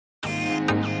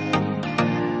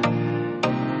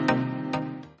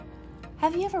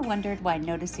Have you ever wondered why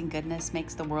noticing goodness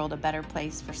makes the world a better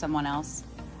place for someone else?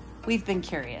 We've been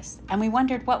curious, and we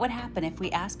wondered what would happen if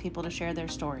we asked people to share their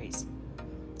stories.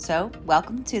 So,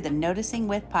 welcome to the Noticing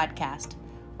With podcast.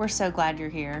 We're so glad you're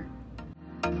here.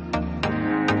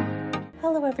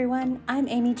 Hello everyone, I'm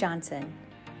Amy Johnson.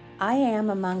 I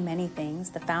am, among many things,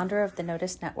 the founder of the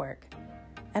Notice Network,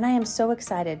 and I am so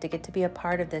excited to get to be a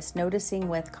part of this Noticing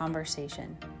With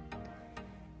conversation.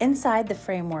 Inside the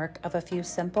framework of a few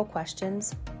simple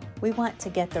questions, we want to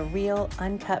get the real,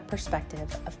 uncut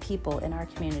perspective of people in our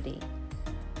community.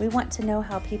 We want to know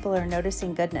how people are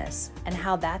noticing goodness and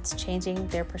how that's changing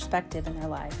their perspective in their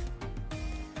life.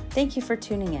 Thank you for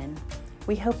tuning in.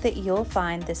 We hope that you'll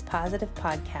find this positive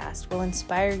podcast will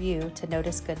inspire you to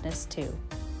notice goodness too.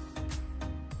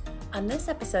 On this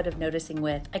episode of Noticing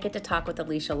With, I get to talk with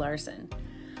Alecia Larsen.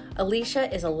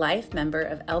 Alecia is a life member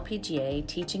of LPGA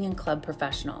teaching and club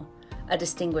professional, a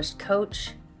distinguished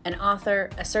coach, an author,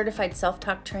 a certified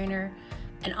self-talk trainer,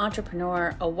 an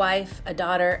entrepreneur, a wife, a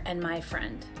daughter, and my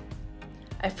friend.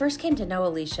 I first came to know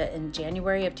Alecia in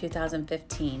January of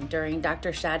 2015 during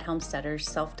Dr. Shad Helmstetter's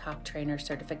self-talk trainer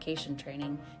certification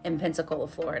training in Pensacola,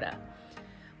 Florida.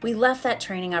 We left that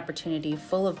training opportunity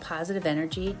full of positive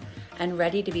energy and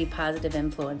ready to be positive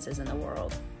influences in the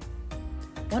world.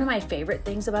 One of my favorite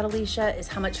things about Alecia is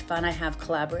how much fun I have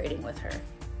collaborating with her.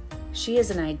 She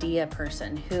is an idea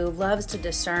person who loves to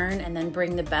discern and then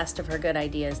bring the best of her good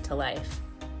ideas to life.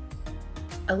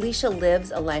 Alecia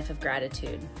lives a life of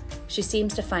gratitude. She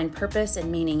seems to find purpose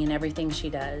and meaning in everything she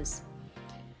does.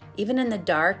 Even in the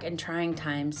dark and trying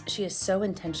times, she is so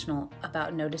intentional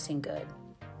about noticing good.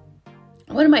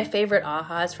 One of my favorite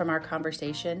ahas from our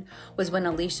conversation was when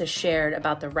Alecia shared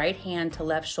about the right hand to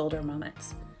left shoulder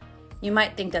moments. You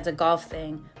might think that's a golf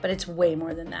thing, but it's way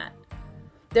more than that.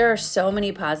 There are so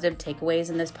many positive takeaways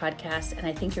in this podcast, and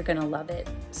I think you're going to love it.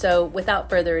 So without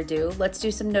further ado, let's do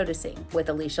some noticing with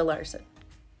Alecia Larsen.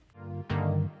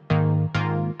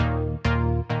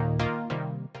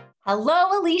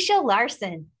 Hello, Alecia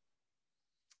Larsen.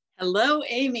 Hello,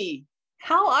 Amy.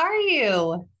 How are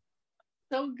you?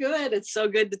 So good. It's so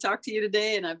good to talk to you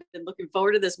today, and I've been looking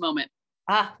forward to this moment.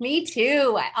 Me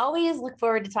too. I always look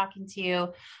forward to talking to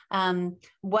you.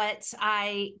 What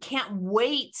I can't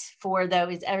wait for, though,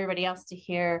 is everybody else to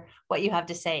hear what you have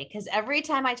to say. Because every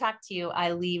time I talk to you,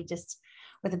 I leave just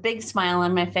with a big smile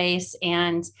on my face.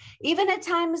 And even at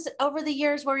times over the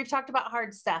years where we've talked about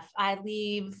hard stuff, I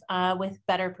leave with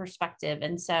better perspective.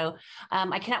 And so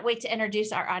I cannot wait to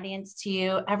introduce our audience to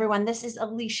you. Everyone, this is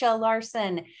Alecia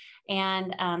Larsen.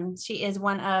 And she is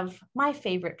one of my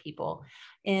favorite people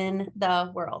in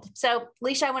the world. So,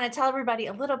 Alecia, I want to tell everybody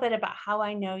a little bit about how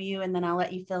I know you, and then I'll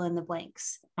let you fill in the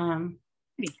blanks.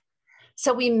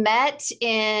 So we met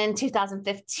in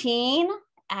 2015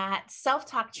 at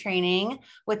self-talk training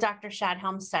with Dr. Shad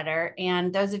Helmstetter.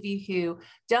 And those of you who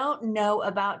don't know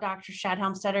about Dr. Shad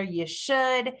Helmstetter, you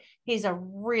should. He's a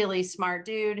really smart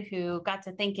dude who got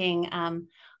to thinking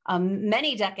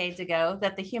many decades ago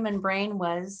that the human brain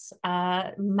was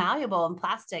malleable and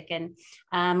plastic.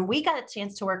 And we got a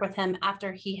chance to work with him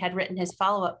after he had written his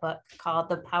follow-up book called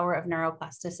The Power of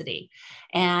Neuroplasticity,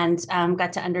 and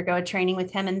got to undergo a training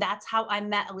with him. And that's how I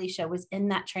met Alecia, was in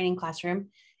that training classroom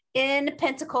in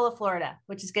Pensacola, Florida,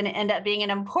 which is going to end up being an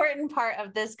important part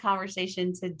of this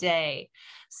conversation today.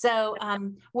 So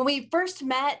when we first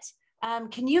met,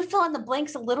 can you fill in the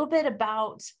blanks a little bit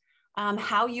about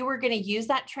how you were going to use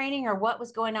that training, or what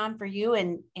was going on for you,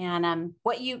 and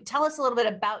what you tell us a little bit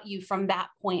about you from that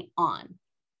point on?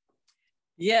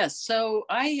 Yes. So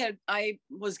I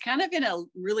was kind of in a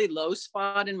really low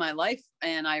spot in my life,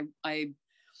 and I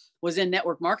was in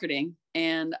network marketing,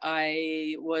 and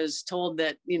I was told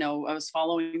that, I was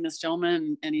following this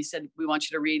gentleman, and he said, "We want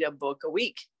you to read a book a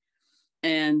week."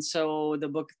 And so the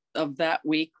book of that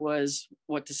week was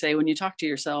What to Say When You Talk to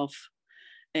Yourself.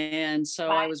 And so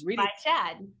I was reading by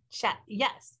Shad.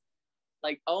 Yes.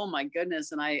 Like, oh my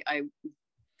goodness. And I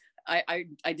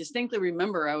distinctly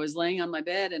remember I was laying on my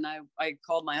bed, and I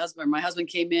called my husband. My husband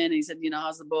came in and he said,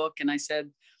 "How's the book?" And I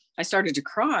said, I started to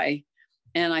cry,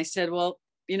 and I said, "Well,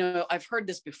 I've heard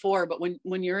this before, but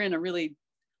when you're in a really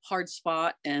hard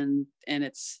spot and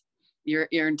it's, you're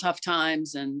in tough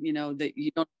times, and that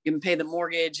you don't even pay the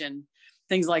mortgage and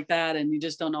things like that, and you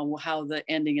just don't know how the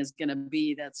ending is going to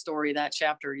be, that story, that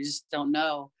chapter, you just don't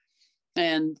know."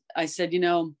 And I said,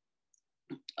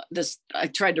 I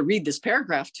tried to read this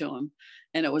paragraph to him,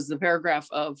 and it was the paragraph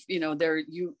of,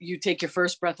 you take your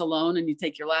first breath alone, and you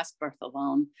take your last breath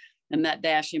alone, and that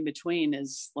dash in between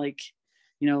is like,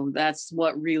 that's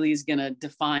what really is going to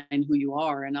define who you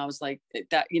are. And I was like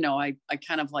that, I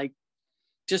kind of like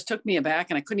just took me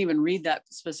aback, and I couldn't even read that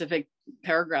specific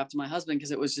paragraph to my husband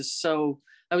because it was just so,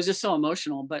 I was just so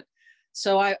emotional. But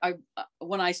so I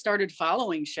when I started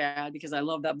following Shad, because I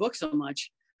love that book so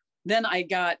much, then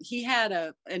he had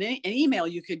an email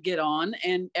you could get on,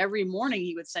 and every morning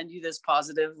he would send you this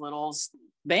positive little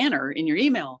banner in your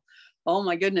email. Oh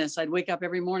my goodness. I'd wake up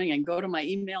every morning and go to my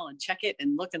email and check it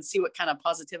and look and see what kind of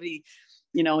positivity,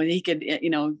 he could,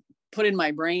 put in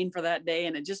my brain for that day.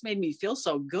 And it just made me feel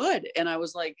so good. And I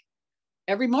was like,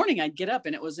 every morning I'd get up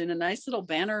and it was in a nice little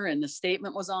banner and the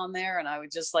statement was on there. And I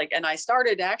would just and I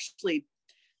started actually,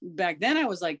 back then I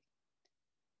was like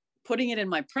putting it in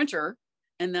my printer,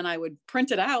 and then I would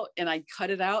print it out and I'd cut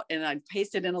it out and I'd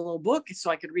paste it in a little book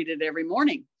so I could read it every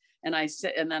morning. And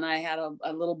then I had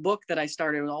a little book that I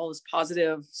started with all this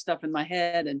positive stuff in my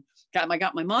head, and I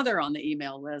got my mother on the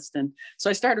email list. And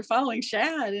so I started following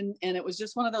Shad, and it was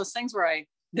just one of those things where I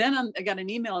got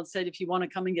an email and said, if you want to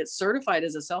come and get certified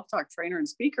as a self-talk trainer and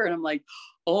speaker. And I'm like,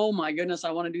 oh my goodness, I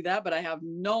want to do that, but I have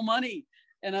no money.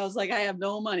 And I was like, I have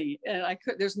no money, and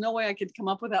there's no way I could come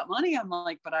up with that money. I'm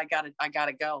like, but I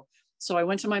gotta go. So I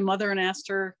went to my mother and asked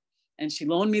her, and she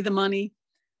loaned me the money.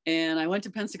 And I went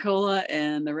to Pensacola,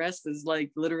 and the rest is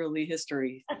like literally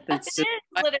history. That's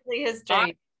literally history.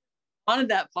 I wanted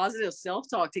that positive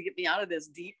self-talk to get me out of this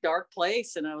deep, dark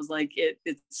place. And I was like,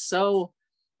 it's so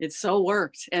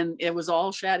worked. And it was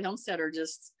all Shad Helmstetter,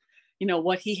 just,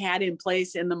 what he had in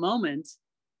place in the moment.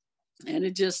 And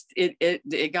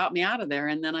it got me out of there.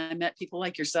 And then I met people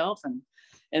like yourself, and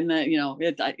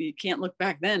you can't look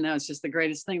back then. That was just the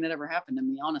greatest thing that ever happened to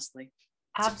me, honestly.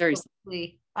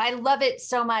 Absolutely. I love it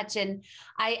so much. And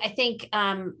I think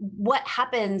what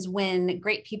happens when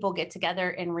great people get together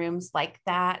in rooms like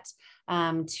that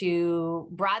to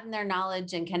broaden their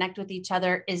knowledge and connect with each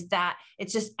other is that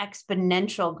it's just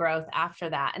exponential growth after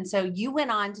that. And so you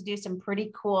went on to do some pretty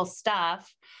cool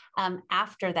stuff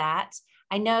after that.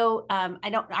 I know,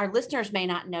 our listeners may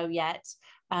not know yet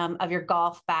of your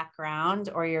golf background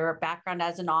or your background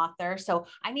as an author. So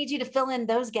I need you to fill in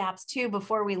those gaps too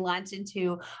before we launch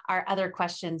into our other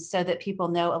questions, so that people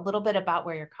know a little bit about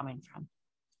where you're coming from.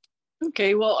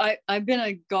 Okay. Well, I've been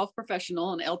a golf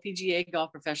professional, an LPGA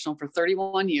golf professional for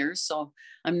 31 years. So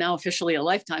I'm now officially a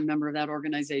lifetime member of that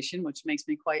organization, which makes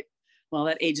me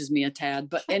that ages me a tad,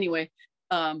 but anyway.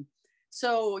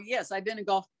 So yes, I've been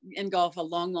in golf a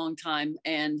long, long time.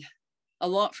 And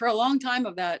for a long time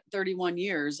of that 31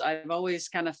 years, I've always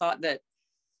kind of thought that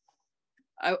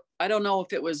I don't know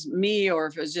if it was me or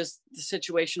if it was just the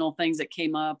situational things that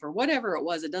came up or whatever it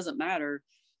was, it doesn't matter,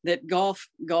 that golf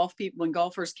people, when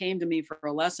golfers came to me for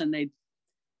a lesson, a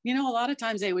lot of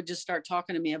times they would just start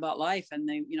talking to me about life. And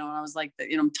I was like,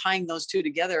 tying those two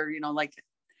together, like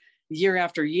year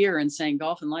after year, and saying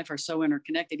golf and life are so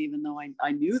interconnected, even though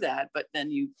I knew that, but then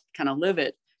you kind of live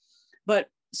it. But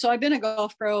so I've been a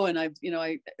golf pro, and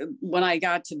when I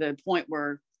got to the point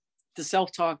where the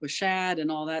self-talk with Shad and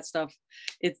all that stuff,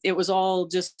 it was all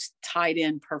just tied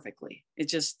in perfectly.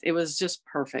 It was just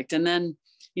perfect. And then,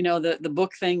 the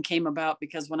book thing came about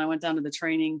because when I went down to the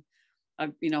training,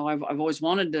 I've always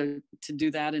wanted to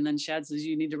do that. And then Shad says,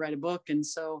 you need to write a book. And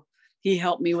so he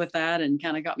helped me with that and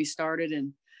kind of got me started.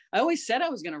 And I always said I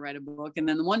was going to write a book. And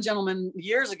then the one gentleman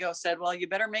years ago said, well, you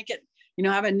better make it,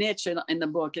 have a niche in the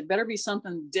book. It better be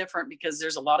something different because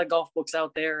there's a lot of golf books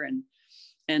out there.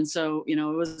 And so,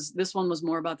 this one was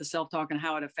more about the self-talk and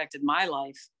how it affected my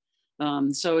life.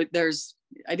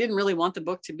 I didn't really want the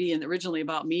book to be originally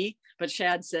about me, but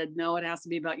Shad said, no, it has to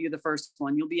be about you, the first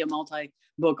one. You'll be a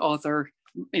multi-book author,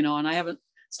 and I haven't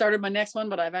started my next one,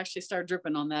 but I've actually started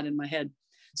dripping on that in my head.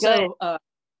 So,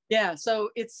 so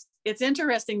it's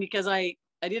interesting because I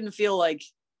didn't feel like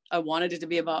I wanted it to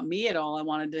be about me at all. I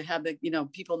wanted to have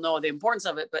people know the importance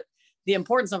of it, but the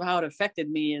importance of how it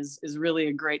affected me is really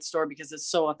a great story because it's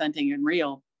so authentic and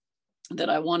real that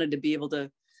I wanted to be able to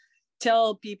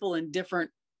tell people in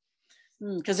different,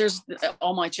 because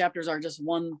all my chapters are just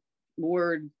one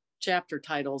word chapter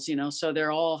titles, so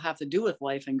they're all have to do with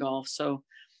life and golf. So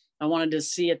I wanted to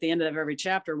see at the end of every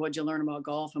chapter, what'd you learn about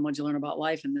golf and what'd you learn about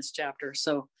life in this chapter.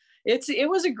 So it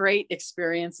was a great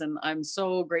experience. And I'm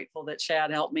so grateful that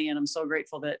Shad helped me. And I'm so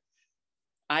grateful that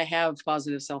I have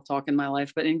positive self-talk in my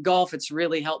life, but in golf, it's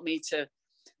really helped me to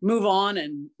move on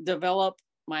and develop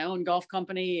my own golf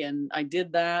company. And I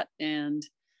did that. And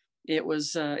it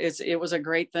was a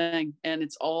great thing. And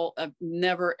I've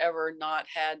never, ever not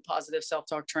had positive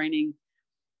self-talk training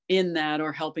in that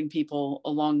or helping people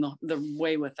along the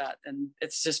way with that. And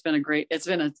it's just been it's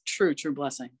been a true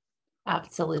blessing.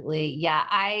 Absolutely. Yeah.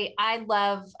 I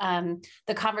love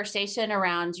the conversation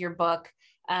around your book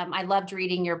I loved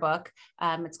reading your book.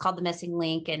 It's called The Missing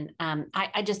Link. And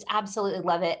I just absolutely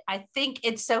love it. I think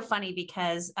it's so funny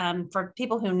because for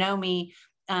people who know me,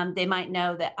 they might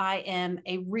know that I am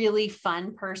a really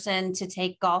fun person to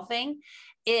take golfing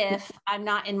if I'm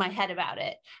not in my head about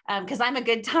it, because I'm a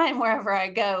good time wherever I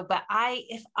go. But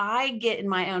if I get in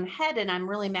my own head and I'm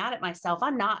really mad at myself,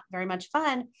 I'm not very much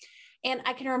fun. And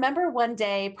I can remember one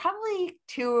day, probably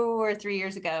 2 or 3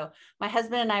 years ago, my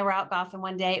husband and I were out golfing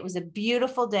one day. It was a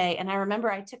beautiful day. And I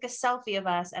remember I took a selfie of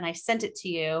us and I sent it to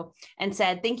you and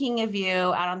said, thinking of you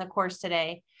out on the course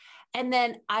today. And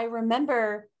then I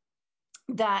remember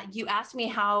that you asked me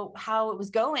how it was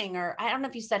going, or I don't know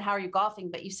if you said, how are you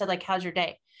golfing, but you said like, how's your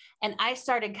day? And I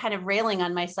started kind of railing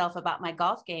on myself about my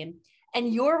golf game.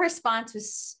 And your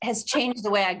response has changed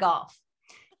the way I golf.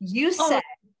 You said,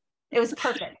 it was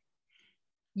perfect.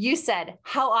 You said,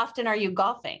 how often are you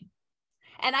golfing?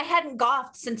 And I hadn't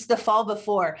golfed since the fall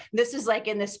before. This is like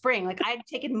in the spring, like I'd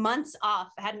taken months off,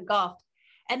 I hadn't golfed.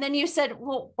 And then you said,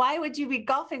 well, why would you be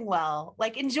golfing well?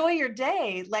 Like, enjoy your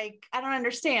day. Like, I don't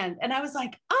understand. And I was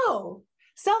like, oh,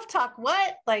 self-talk,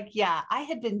 what? Like, yeah, I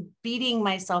had been beating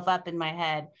myself up in my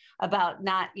head about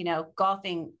not,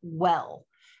 golfing well.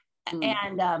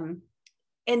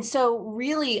 And so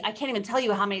really, I can't even tell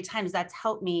you how many times that's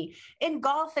helped me in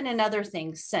golf and in other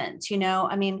things since,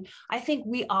 I mean, I think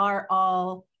we are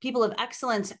all people of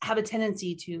excellence have a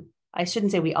tendency to, I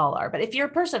shouldn't say we all are, but if you're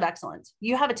a person of excellence,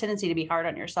 you have a tendency to be hard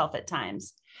on yourself at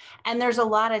times. And there's a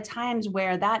lot of times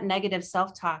where that negative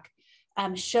self-talk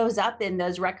shows up in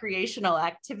those recreational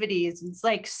activities. It's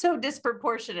like so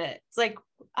disproportionate. It's like,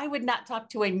 I would not talk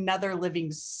to another living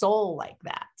soul like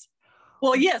that.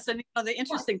 Well, yes. And the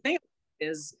interesting thing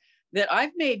is that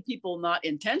I've made people not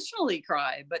intentionally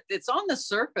cry, but it's on the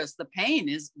surface. The pain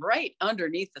is right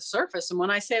underneath the surface. And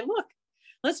when I say, look,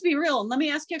 let's be real, and let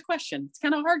me ask you a question. It's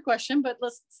kind of a hard question, but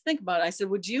let's think about it. I said,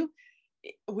 would you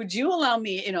allow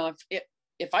me,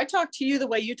 if I talk to you the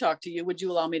way you talk to you, would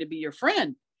you allow me to be your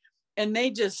friend? And they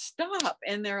just stop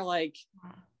and they're like,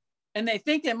 and they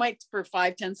think it might for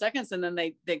 5-10 seconds. And then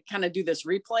they kind of do this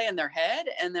replay in their head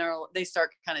and they start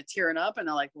kind of tearing up and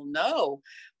they're like, well, no,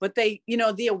 but they,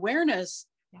 the awareness,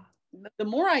 the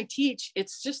more I teach,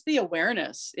 it's just the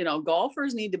awareness,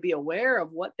 golfers need to be aware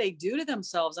of what they do to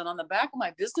themselves. And on the back of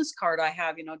my business card, I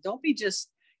have, don't be just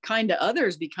kind to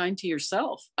others, be kind to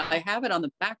yourself. I have it on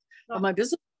the back of my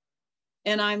business.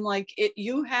 And I'm like,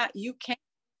 you can't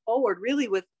move forward really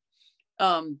with,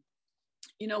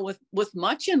 with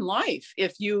much in life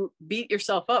if you beat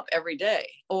yourself up every day,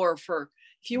 or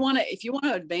if you want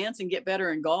to advance and get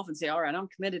better in golf and say, all right, I'm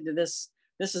committed to this.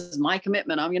 This is my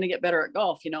commitment. I'm going to get better at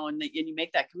golf, and you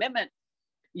make that commitment,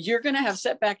 you're going to have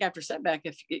setback after setback.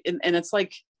 And it's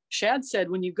like Shad said,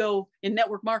 when you go in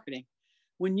network marketing,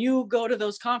 when you go to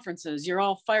those conferences, you're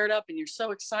all fired up and you're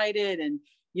so excited. And,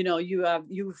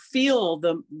 you feel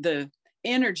the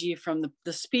energy from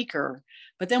the speaker.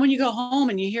 But then when you go home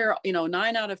and you hear,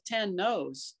 9 out of 10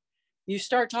 no's, you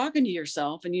start talking to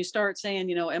yourself and you start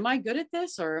saying, am I good at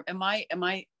this? Or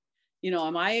I'm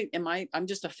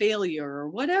just a failure, or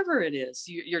whatever it is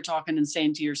you're talking and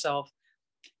saying to yourself.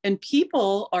 And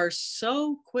people are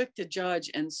so quick to judge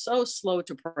and so slow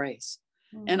to praise.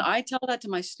 And I tell that to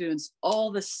my students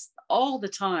all the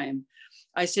time.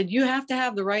 I said, you have to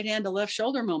have the right hand to left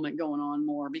shoulder moment going on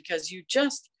more, because you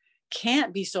just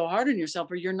can't be so hard on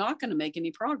yourself or you're not going to make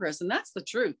any progress. And that's the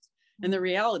truth and the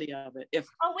reality of it.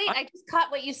 I just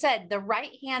caught what you said, the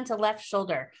right hand to left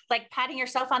shoulder, like patting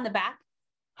yourself on the back.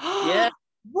 Yeah.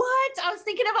 What? I was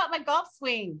thinking about my golf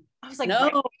swing. I was like, no.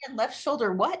 Right hand, left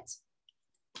shoulder. What?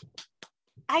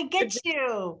 I get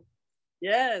you.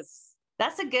 Yes.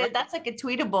 That's like a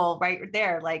tweetable right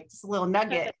there. Like just a little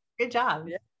nugget. Good job.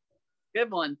 Yeah.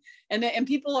 Good one. And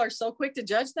people are so quick to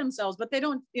judge themselves, but they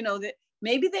don't, that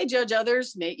maybe they judge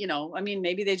others,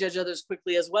 maybe they judge others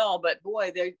quickly as well, but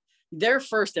boy, they're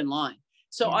first in line.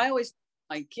 So I always,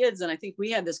 my kids, and I think we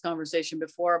had this conversation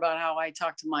before about how I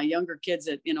talk to my younger kids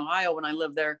in Ohio when I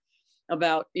lived there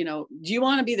about, do you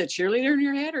want to be the cheerleader in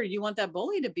your head, or do you want that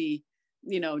bully to be,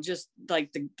 just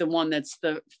like the one that's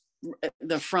the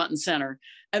front and center?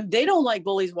 And they don't like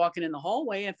bullies walking in the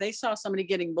hallway. If they saw somebody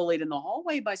getting bullied in the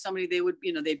hallway by somebody, they would,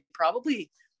 they'd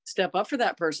probably step up for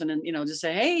that person and, just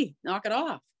say, hey, knock it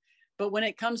off. But when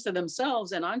it comes to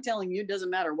themselves, and I'm telling you, it doesn't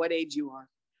matter what age you are,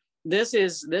 this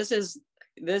is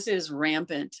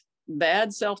rampant.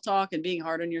 Bad self-talk and being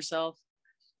hard on yourself.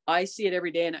 I see it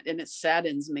every day, and it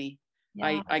saddens me.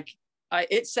 Yeah.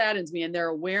 It saddens me, and their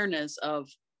awareness of,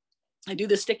 I do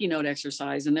the sticky note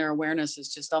exercise, and their awareness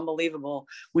is just unbelievable.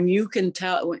 When you can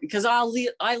tell, because I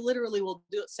literally will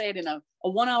say it in a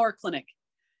 1-hour clinic.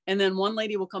 And then one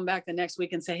lady will come back the next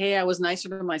week and say, hey, I was nicer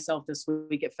to myself this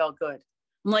week. It felt good.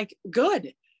 I'm like,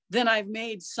 good. Then I've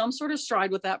made some sort of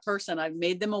stride with that person. I've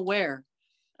made them aware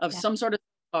of some sort of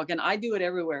talk, and I do it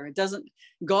everywhere. It doesn't,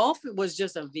 golf was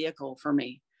just a vehicle for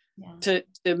me to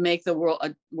make the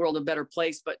world a better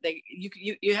place. But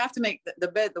you have to make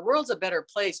the world's a better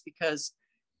place because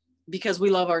we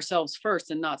love ourselves first,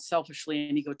 and not selfishly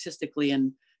and egotistically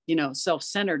and,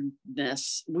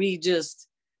 self-centeredness. We just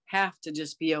have to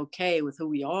just be okay with who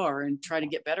we are and try to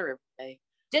get better every day.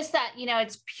 Just that,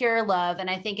 it's pure love. And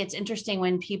I think it's interesting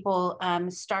when people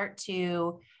start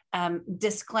to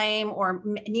disclaim or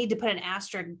need to put an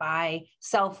asterisk by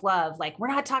self-love. Like, we're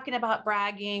not talking about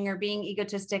bragging or being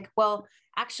egotistic. Well,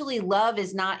 actually, love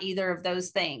is not either of those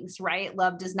things, right?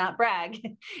 Love does not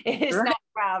brag. It is not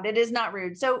proud. It is not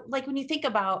rude. So like, when you think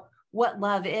about what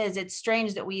love is, it's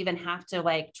strange that we even have to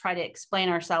like try to explain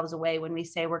ourselves away when we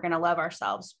say we're going to love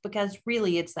ourselves, because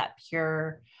really it's that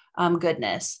pure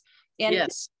goodness. And,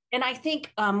 yes. And I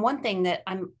think one thing that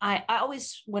I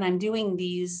always, when I'm doing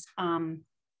these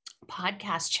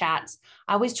podcast chats,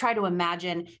 I always try to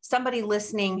imagine somebody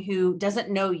listening who doesn't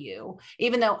know you,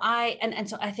 even though and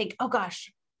so I think, oh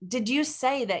gosh, did you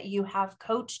say that you have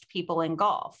coached people in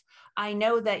golf? I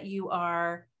know that you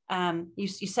are, you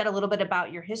said a little bit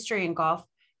about your history in golf.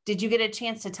 Did you get a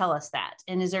chance to tell us that?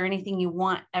 And is there anything you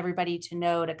want everybody to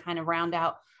know to kind of round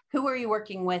out who are you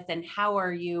working with, and how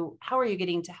are you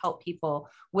getting to help people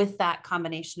with that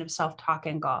combination of self-talk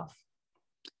and golf?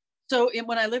 So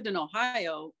when I lived in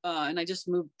Ohio, and I just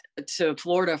moved to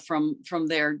Florida from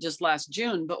there just last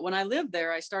June, but when I lived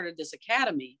there, I started this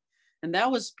academy, and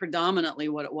that was predominantly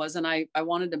what it was. And I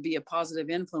wanted to be a positive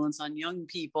influence on young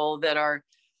people that are,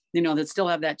 that still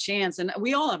have that chance. And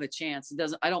we all have a chance.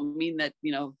 I don't mean that,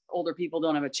 older people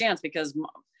don't have a chance, because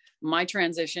my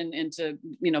transition into,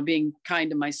 being kind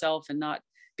to myself and not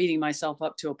beating myself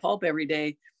up to a pulp every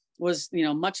day was,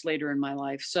 much later in my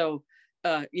life. So,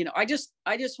 I just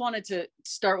wanted to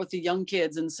start with the young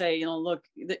kids and say, look,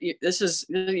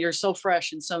 you're so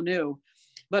fresh and so new.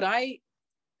 But I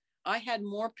had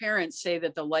more parents say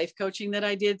that the life coaching that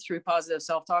I did through positive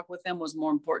self-talk with them was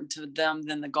more important to them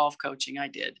than the golf coaching I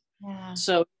did. Yeah.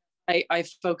 So I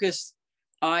focused.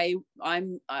 I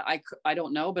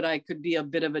don't know, but I could be a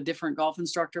bit of a different golf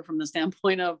instructor from the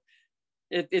standpoint of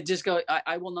it just go,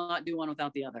 I will not do one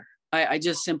without the other. I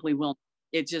just simply will.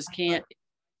 It just can't.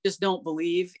 Just don't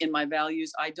believe in my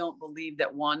values. I don't believe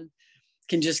that one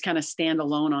can just kind of stand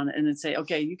alone on it and then say,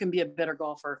 okay, you can be a better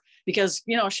golfer. Because,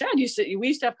 Shad we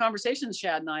used to have conversations,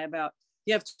 Shad and I, about,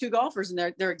 you have two golfers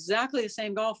and they're exactly the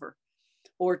same golfer,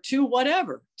 or two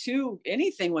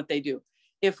anything what they do.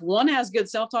 If one has good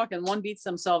self-talk and one beats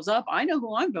themselves up, I know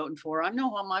who I'm voting for. I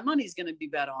know how my money's going to be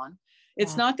bet on.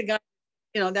 It's not the guy,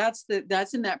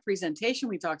 that's in that presentation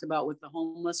we talked about with the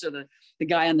homeless or the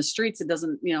guy on the streets. It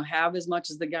doesn't, have as much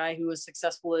as the guy who was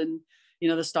successful in,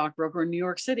 the stockbroker in New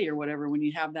York City or whatever. When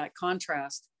you have that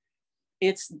contrast,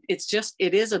 it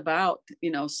is about,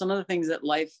 some of the things that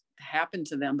life happened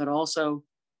to them, but also,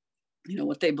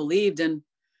 what they believed.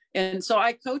 And so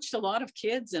I coached a lot of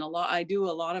kids and I do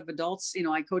a lot of adults.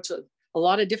 I coach a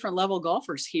lot of different level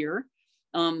golfers here.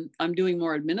 I'm doing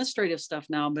more administrative stuff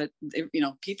now, but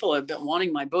people have been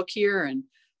wanting my book here, and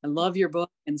I love your book.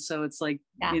 And so it's like,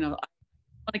 I want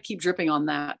to keep dripping on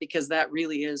that, because that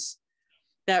really is,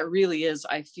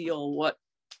 I feel, what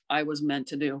I was meant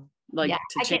to do. Like,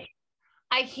 to change.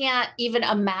 I can't even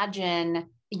imagine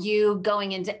you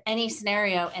going into any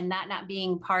scenario and that not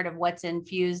being part of what's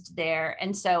infused there.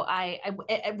 And so I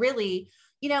really,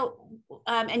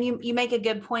 and you make a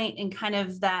good point in kind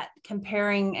of that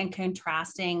comparing and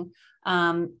contrasting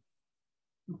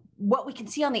what we can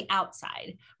see on the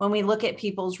outside when we look at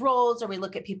people's roles, or we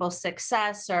look at people's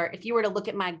success. Or if you were to look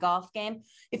at my golf game,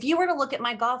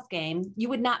 you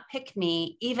would not pick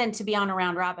me even to be on a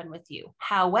round robin with you.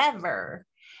 However,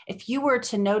 if you were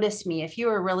to notice me, if you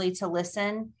were really to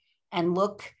listen and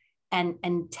look and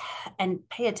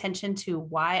pay attention to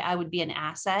why I would be an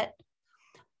asset,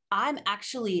 I'm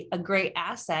actually a great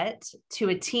asset to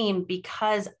a team,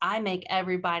 because I make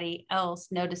everybody else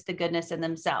notice the goodness in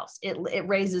themselves. It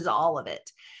raises all of it.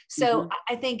 So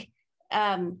I think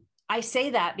I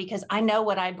say that because I know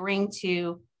what I bring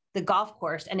to the golf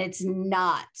course, and it's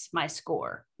not my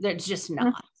score. It's just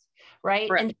not. Right.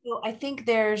 And so I think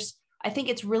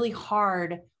it's really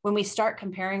hard when we start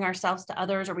comparing ourselves to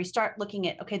others, or we start looking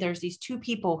at, okay, there's these two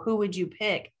people, who would you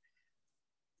pick?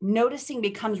 Noticing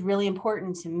becomes really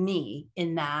important to me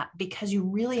in that, because you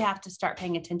really have to start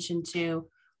paying attention to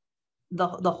the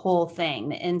whole thing,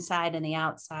 the inside and the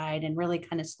outside, and really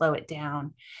kind of slow it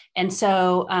down. And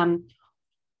so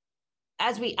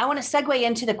I want to segue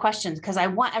into the questions because I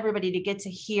want everybody to get to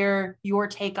hear your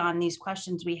take on these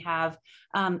questions we have.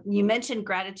 You mentioned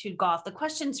gratitude golf. The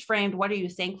question's framed, what are you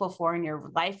thankful for in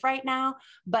your life right now?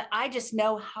 But I just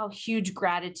know how huge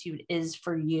gratitude is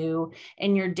for you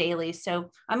in your daily. So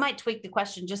I might tweak the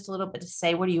question just a little bit to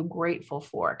say, what are you grateful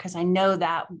for? Because I know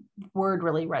that word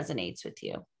really resonates with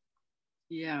you.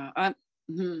 Yeah.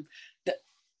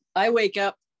 I wake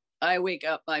up. I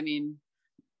mean,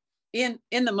 in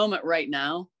the moment right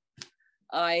now,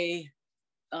 I'm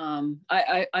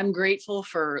grateful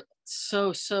for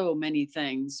so many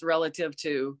things relative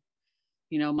to,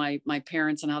 my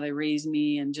parents and how they raised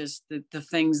me, and just the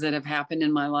things that have happened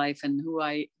in my life, and who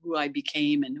I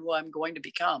became and who I'm going to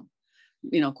become,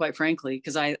 quite frankly,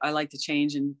 because I like to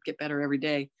change and get better every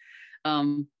day.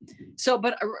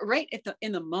 But right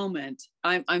in the moment,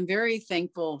 I'm very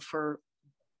thankful for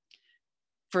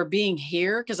being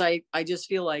here, because I just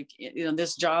feel like,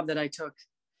 this job that I took,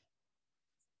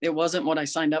 it wasn't what I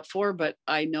signed up for, but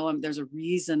I know there's a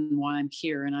reason why I'm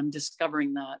here, and I'm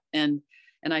discovering that. And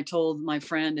I told my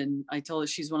friend, and I told her,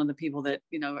 she's one of the people that,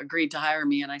 agreed to hire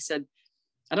me. And I said,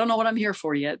 I don't know what I'm here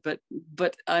for yet, but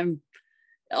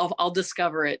I'll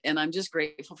discover it. And I'm just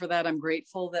grateful for that. I'm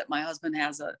grateful that my husband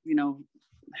has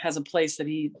a place that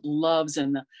he loves,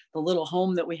 and the little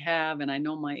home that we have. And I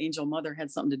know my angel mother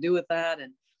had something to do with that,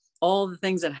 and all the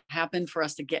things that happened for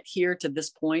us to get here to this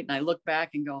point. And I look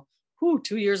back and go,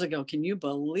 2 years ago, can you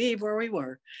believe where we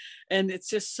were? And it's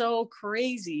just so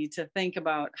crazy to think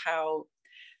about how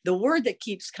the word that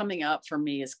keeps coming up for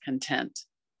me is content.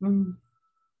 Mm.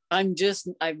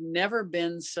 I've never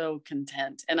been so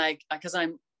content. And I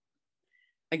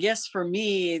guess for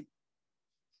me,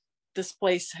 this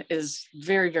place is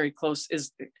very, very close.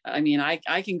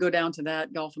 I can go down to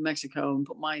that Gulf of Mexico and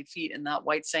put my feet in that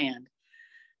white sand.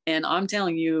 And I'm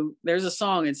telling you, there's a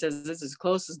song that says, this is as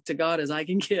close to God as I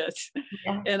can get.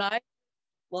 Yeah. And I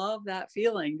love that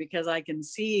feeling, because I can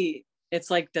see,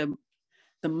 it's like the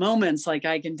moments, like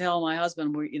I can tell my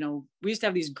husband, we used to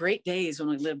have these great days when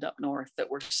we lived up north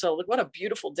that were so, what a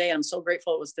beautiful day. I'm so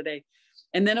grateful it was today.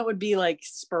 And then it would be like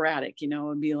sporadic, it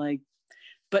would be like,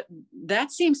 but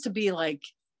that seems to be like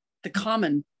the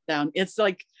common down. It's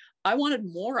like, I wanted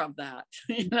more of that,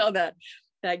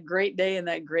 that great day, and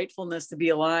that gratefulness to be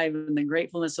alive, and the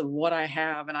gratefulness of what I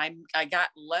have. And I got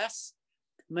less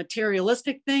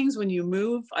materialistic things when you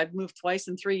move. I've moved twice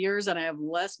in 3 years, and I have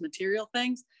less material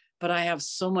things, but I have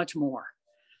so much more.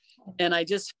 And I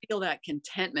just feel that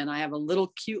contentment. I have a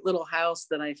little cute little house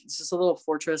it's just a little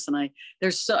fortress. And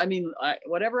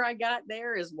whatever I got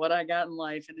there is what I got in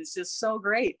life. And it's just so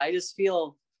great. I just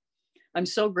feel, I'm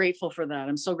so grateful for that.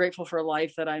 I'm so grateful for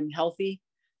life, that I'm healthy.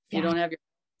 If you don't have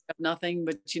nothing,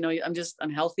 but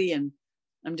I'm healthy, and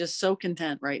I'm just so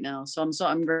content right now. So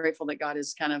I'm grateful that God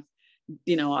is kind of,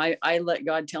 I let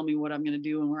God tell me what I'm going to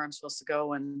do and where I'm supposed to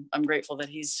go. And I'm grateful that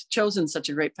he's chosen such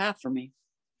a great path for me.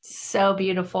 So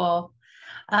beautiful.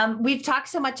 We've talked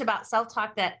so much about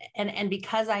self-talk and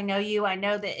because I know you, I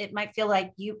know that it might feel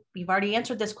like you've already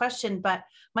answered this question, but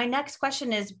my next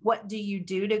question is, what do you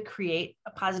do to create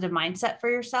a positive mindset for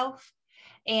yourself?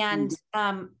 And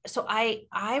so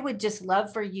I would just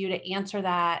love for you to answer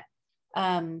that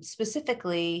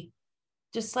specifically,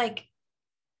 just like,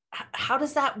 how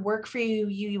does that work for you?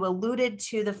 You alluded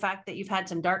to the fact that you've had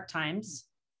some dark times.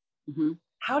 Mm-hmm.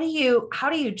 How do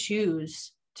you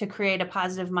choose to create a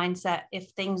positive mindset if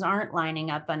things aren't lining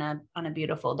up on a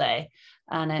beautiful day,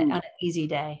 on an easy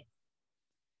day?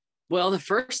 Well, the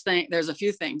first thing, there's a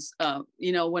few things,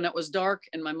 when it was dark,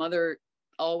 and my mother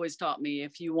always taught me,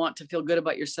 if you want to feel good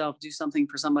about yourself, do something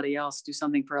for somebody else, do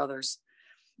something for others.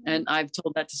 And I've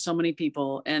told that to so many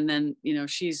people. And then,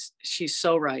 she's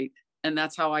so right. And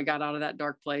that's how I got out of that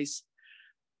dark place.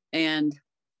 And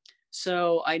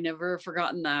so I never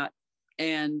forgotten that.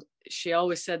 And she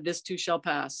always said, this too shall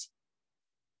pass.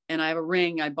 And I have a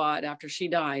ring I bought after she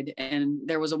died. And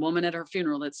there was a woman at her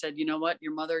funeral that said, you know what?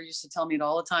 Your mother used to tell me it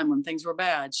all the time when things were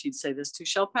bad. She'd say, this too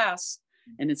shall pass,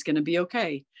 and it's going to be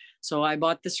okay. So I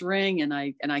bought this ring, and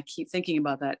I keep thinking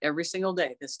about that every single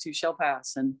day. This too shall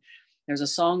pass. And there's a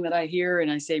song that I hear,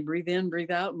 and I say, breathe in,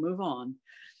 breathe out, move on.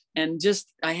 And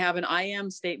just, I have an I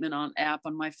am statement app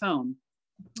on my phone.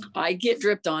 I get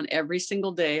dripped on every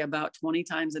single day, about 20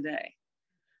 times a day.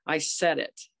 I set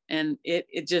it, and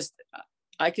it just,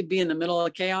 I could be in the middle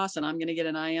of chaos, and I'm going to get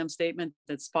an I am statement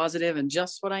that's positive and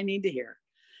just what I need to hear.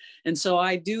 And so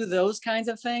I do those kinds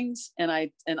of things. And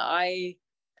I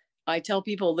tell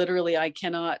people, literally,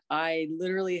 I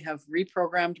literally have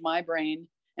reprogrammed my brain,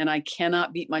 and I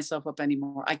cannot beat myself up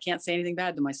anymore. I can't say anything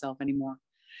bad to myself anymore.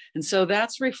 And so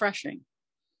that's refreshing,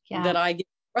 that I get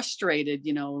frustrated,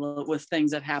 with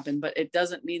things that happen, but it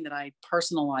doesn't mean that I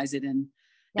personalize it and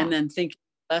then think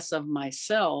less of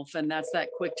myself. And that's that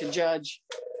quick to judge,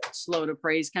 slow to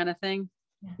praise kind of thing.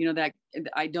 That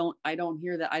I don't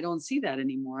hear that. I don't see that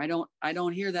anymore. I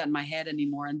don't hear that in my head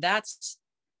anymore. And that's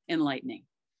enlightening.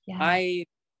 I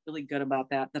really good about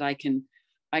that I can,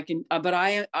 but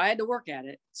I had to work at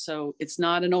it. So it's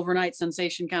not an overnight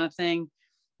sensation kind of thing.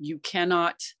 You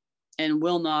cannot and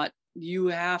will not, you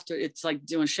have to, it's like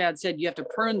when Shad said, you have to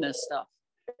prune this stuff.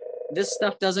 This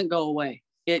stuff doesn't go away.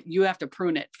 You have to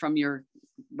prune it from your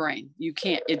brain. You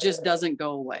can't, it just doesn't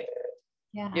go away.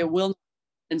 It will.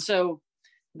 And so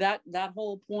that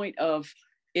whole point of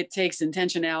it takes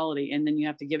intentionality, and then you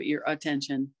have to give it your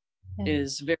attention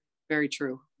is very, very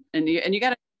true. And you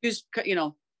got to use,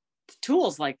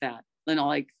 tools like that,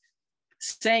 like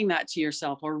saying that to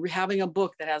yourself, or having a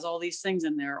book that has all these things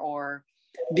in there, or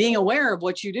being aware of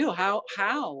what you do, how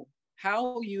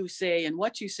you say and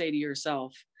what you say to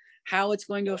yourself, how it's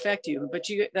going to affect you. But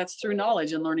that's through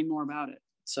knowledge and learning more about it.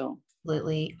 So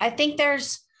absolutely. I think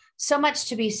there's so much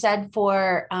to be said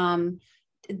for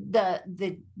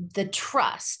the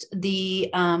trust, the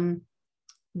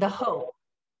hope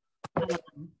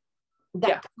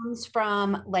that comes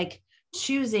from like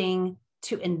choosing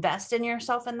to invest in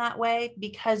yourself in that way,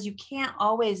 because you can't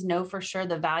always know for sure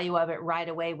the value of it right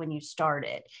away when you start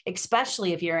it,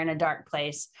 especially if you're in a dark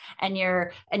place and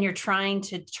you're trying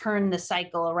to turn the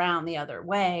cycle around the other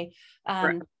way.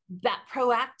 Right. That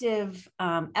proactive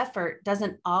effort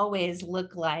doesn't always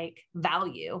look like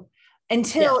value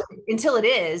until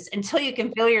you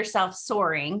can feel yourself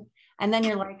soaring. And then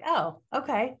you're like, oh,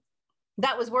 okay,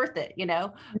 that was worth it,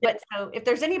 But so if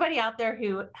there's anybody out there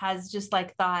who has just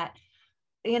like thought,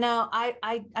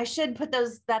 I should put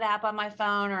that app on my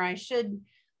phone, or I should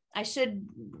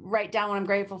write down what I'm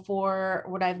grateful for,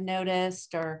 what I've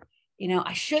noticed, or,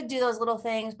 I should do those little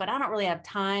things, but I don't really have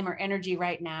time or energy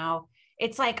right now.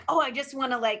 It's like, oh, I just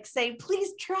want to like say,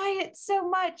 please try it so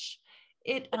much.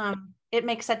 It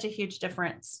makes such a huge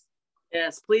difference.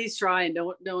 Yes, please try, and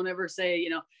don't ever say,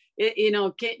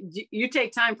 you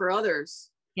take time for others.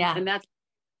 Yeah. And that's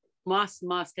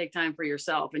must take time for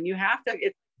yourself. And you have to,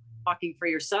 it's blocking for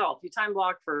yourself. You time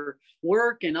block for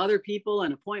work and other people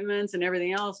and appointments and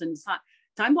everything else. And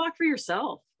time block for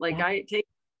yourself. Like I take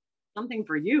something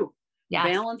for you. Yeah.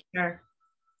 Balance.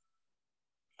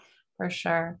 For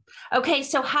sure. Okay.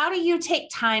 So how do you take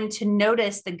time to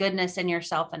notice the goodness in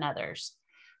yourself and others?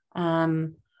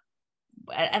 And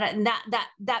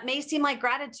that may seem like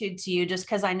gratitude to you just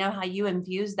because I know how you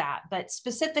infuse that, but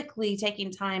specifically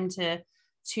taking time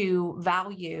to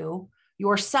value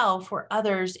yourself or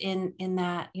others in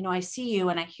that, I see you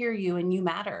and I hear you and you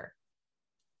matter.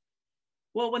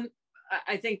 Well, when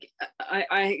I think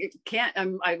I can't,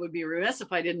 I would be remiss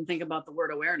if I didn't think about the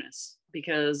word awareness,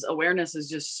 because awareness is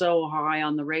just so high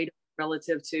on the radar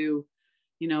relative to,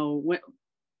 when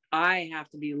I have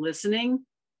to be listening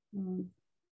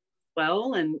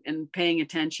well and paying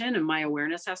attention, and my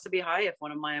awareness has to be high. If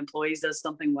one of my employees does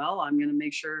something well, I'm going to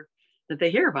make sure that they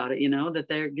hear about it, that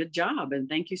they're good job and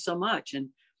thank you so much. And,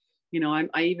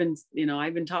 I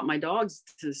even taught my dogs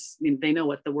to, they know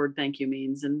what the word thank you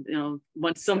means. And,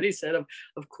 once somebody said, of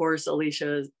course,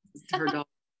 Alecia, her dog,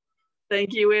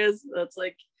 thank you is, that's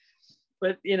like,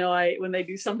 but, when they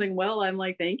do something well, I'm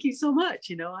like, thank you so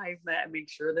much. I make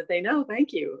sure that they know,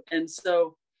 thank you. And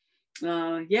so,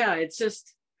 it's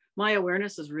just, my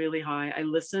awareness is really high. I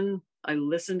listen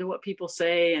to what people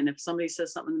say. And if somebody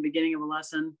says something in the beginning of a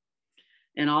lesson,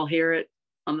 and I'll hear it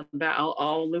on the back,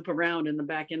 I'll loop around in the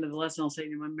back end of the lesson. I'll say,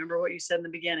 remember what you said in the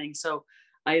beginning. So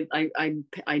I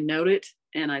note it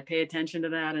and I pay attention to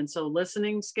that. And so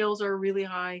listening skills are really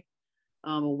high.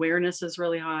 Awareness is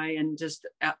really high, and just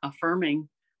affirming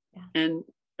and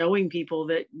showing people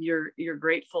that you're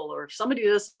grateful. Or if somebody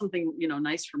does something,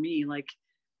 nice for me, like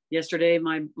yesterday,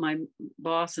 my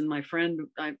boss and my friend,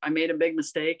 I made a big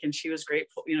mistake, and she was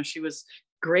grateful. she was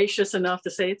gracious enough to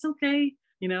say, it's okay.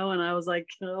 And I was like,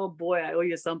 oh boy, I owe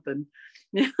you something.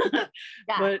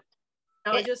 But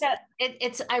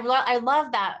I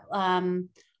love that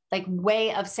like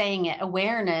way of saying it,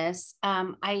 awareness.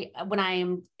 When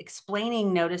I'm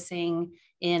explaining noticing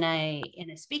in a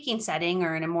speaking setting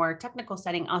or in a more technical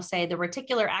setting, I'll say the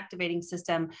reticular activating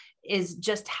system is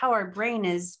just how our brain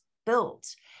is built.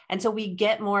 And so we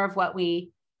get more of what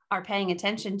we are paying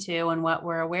attention to and what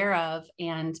we're aware of.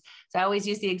 And so I always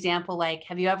use the example, like,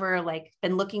 have you ever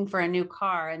been looking for a new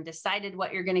car and decided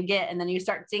what you're going to get? And then you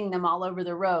start seeing them all over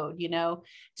the road,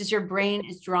 just your brain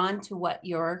is drawn to what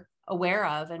you're aware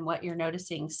of and what you're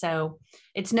noticing. So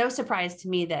it's no surprise to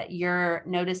me that you're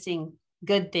noticing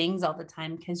good things all the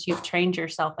time because you've trained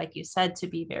yourself, like you said, to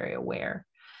be very aware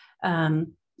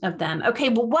of them. Okay.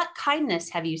 Well, what kindness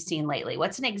have you seen lately?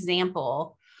 What's an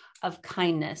example of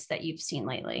kindness that you've seen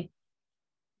lately?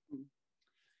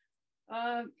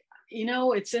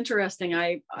 It's interesting.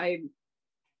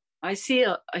 I see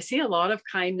a lot of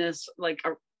kindness like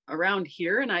around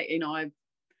here, and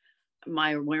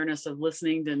my awareness of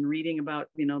listening and reading about,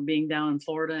 being down in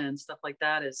Florida and stuff like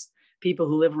that is people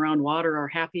who live around water are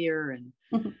happier,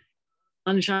 and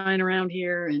sunshine around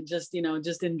here, and just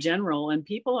in general, and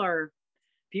people are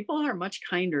much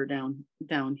kinder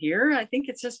down here. I think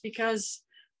it's just because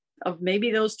of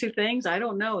maybe those two things. I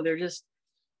don't know.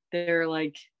 They're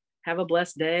like, have a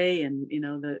blessed day. And,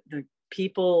 the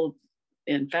people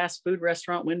in fast food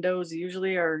restaurant windows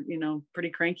usually are, pretty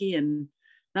cranky, and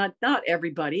not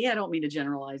everybody. I don't mean to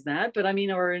generalize that, but I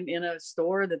mean, or in a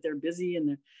store that they're busy and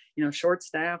they're, short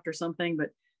staffed or something.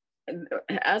 But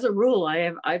as a rule,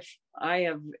 I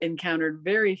have encountered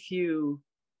very few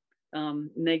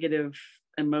negative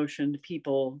emotioned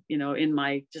people, in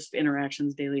my just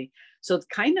interactions daily. So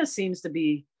kindness seems to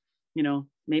be,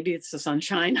 maybe it's the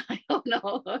sunshine. I don't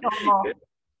know.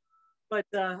 But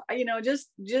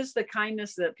just the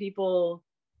kindness that people,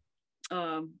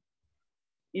 I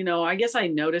guess I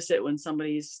notice it when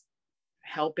somebody's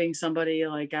helping somebody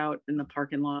like out in the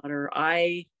parking lot, or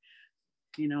I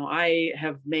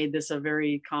have made this a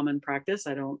very common practice.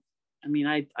 I don't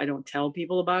tell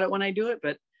people about it when I do it,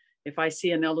 but if I see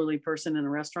an elderly person in a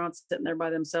restaurant sitting there by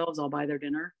themselves, I'll buy their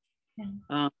dinner.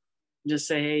 Yeah. Just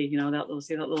say, hey,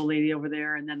 see that little lady over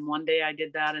there. And then one day I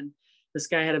did that, and this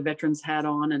guy had a veteran's hat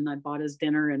on, and I bought his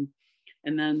dinner. And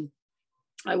then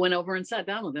I went over and sat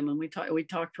down with him, and we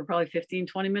talked for probably 15,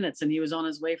 20 minutes. And he was on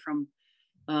his way from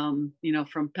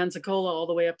Pensacola all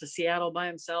the way up to Seattle by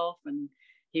himself. And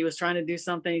he was trying to do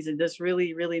something. He said, this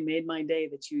really, really made my day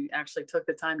that you actually took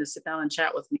the time to sit down and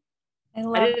chat with me. I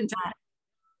didn't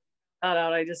that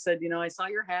out. I just said, I saw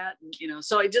your hat, and,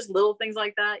 so I just little things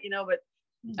like that, but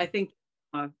I think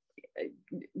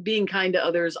being kind to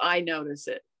others, I notice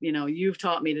it. You've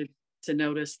taught me to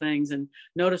notice things, and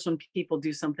notice when people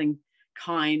do something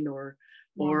kind or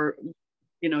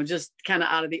just kind of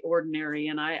out of the ordinary.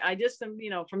 And I just am,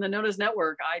 from the Notice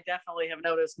Network, I definitely have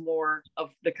noticed more of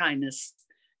the kindness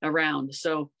around.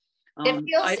 So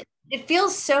it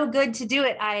feels so good to do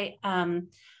it.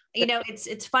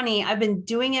 It's funny. I've been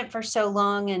doing it for so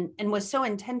long and was so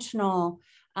intentional.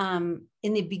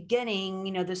 In the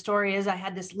beginning, the story is I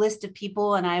had this list of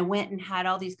people, and I went and had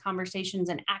all these conversations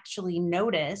and actually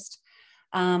noticed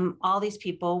all these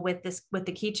people with the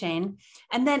keychain.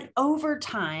 And then over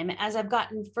time, as I've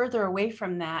gotten further away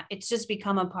from that, it's just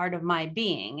become a part of my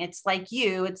being. It's like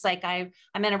you, it's like I'm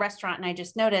in a restaurant and I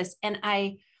just noticed, and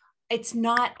it's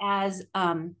not as,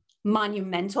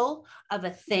 monumental of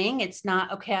a thing. It's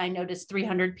not, okay, I noticed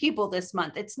 300 people this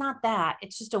month. It's not that.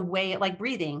 It's just a way, like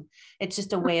breathing. It's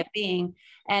just a way of being.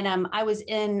 And I was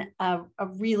in a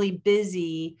really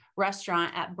busy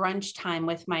restaurant at brunch time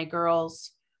with my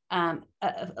girls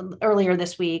earlier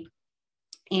this week.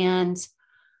 And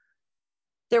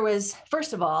there was,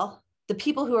 first of all, the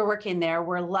people who were working there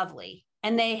were lovely.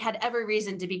 And they had every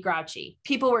reason to be grouchy.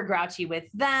 People were grouchy with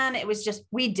them. It was just,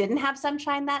 we didn't have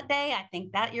sunshine that day. I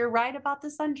think that you're right about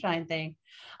the sunshine thing.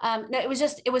 No, it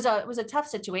was a tough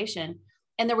situation.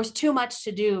 And there was too much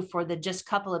to do for the just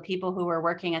couple of people who were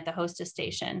working at the hostess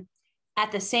station.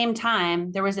 At the same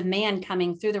time, there was a man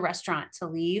coming through the restaurant to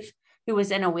leave who was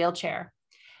in a wheelchair.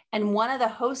 And one of the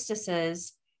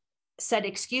hostesses said,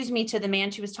 excuse me, to the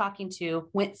man she was talking to,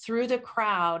 went through the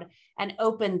crowd and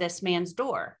opened this man's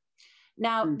door.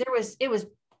 Now, it was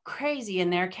crazy in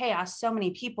there, chaos, so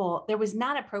many people. There was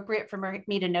not appropriate for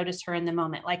me to notice her in the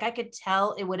moment. Like I could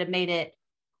tell it would have made it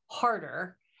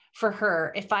harder for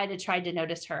her if I'd have tried to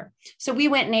notice her. So we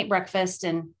went and ate breakfast,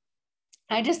 and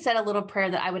I just said a little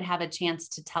prayer that I would have a chance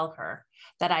to tell her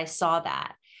that I saw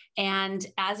that. And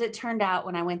as it turned out,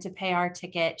 when I went to pay our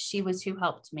ticket, she was who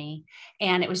helped me.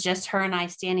 And it was just her and I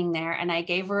standing there. And I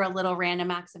gave her a little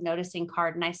random acts of noticing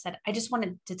card. And I said, I just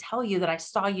wanted to tell you that I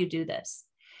saw you do this.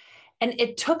 And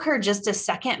it took her just a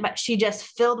second, but she just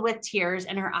filled with tears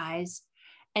in her eyes.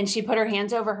 And she put her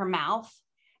hands over her mouth.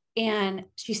 And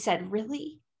she said,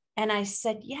 really? And I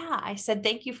said, yeah. I said,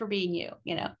 thank you for being you,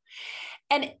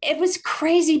 And it was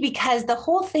crazy because the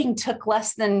whole thing took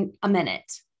less than a minute.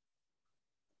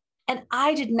 And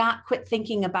I did not quit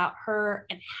thinking about her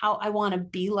and how I want to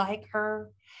be like her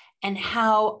and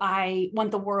how I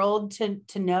want the world to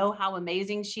know how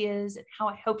amazing she is and how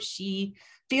I hope she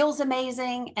feels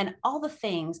amazing and all the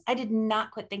things. I did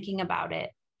not quit thinking about it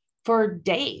for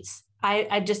days.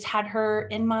 I just had her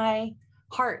in my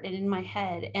heart and in my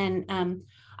head. And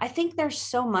I think there's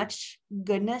so much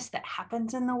goodness that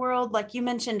happens in the world. Like you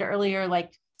mentioned earlier,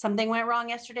 like something went wrong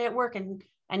yesterday at work,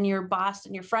 and your boss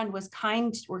and your friend were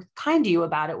kind to you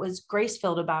about it, was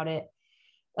grace-filled about it.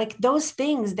 Like those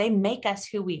things, they make us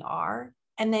who we are,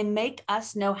 and they make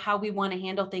us know how we want to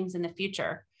handle things in the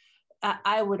future.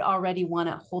 I would already want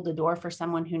to hold the door for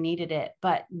someone who needed it,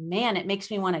 but man, it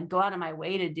makes me want to go out of my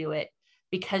way to do it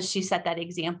because she set that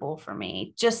example for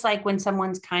me. Just like when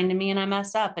someone's kind to me and I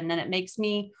mess up, and then it makes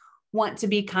me want to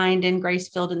be kind and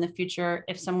grace-filled in the future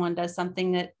if someone does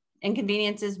something that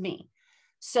inconveniences me.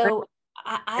 So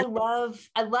I love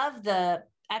the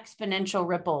exponential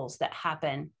ripples that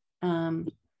happen. And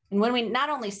when we not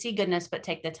only see goodness, but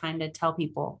take the time to tell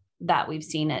people that we've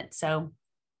seen it. So,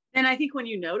 and I think when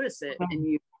you notice it and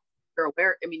you're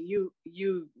aware, I mean,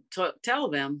 you tell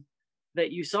them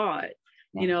that you saw it.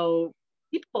 You know,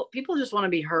 people just want to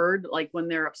be heard. Like when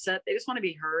they're upset, they just want to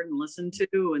be heard and listened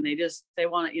to, and they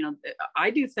want to, you know, I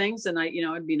do things, and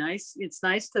it'd be nice. It's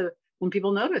nice to, when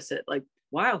people notice it, like,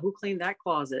 wow, who cleaned that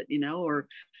closet, you know, or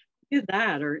did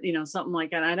that, or, you know, something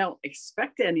like that. I don't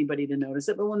expect anybody to notice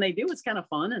it, but when they do, it's kind of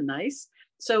fun and nice.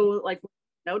 So like,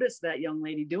 notice that young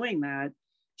lady doing that.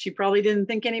 She probably didn't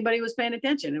think anybody was paying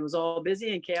attention. It was all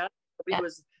busy and chaotic. It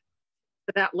was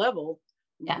at that level.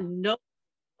 No,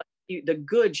 the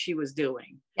good she was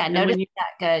doing. Yeah, notice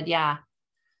that good. Yeah.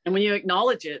 And when you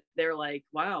acknowledge it, they're like,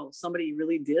 wow, somebody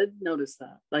really did notice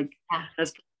that. Like,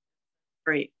 that's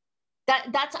great.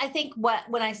 That's, I think,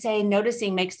 when I say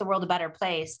noticing makes the world a better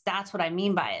place, that's what I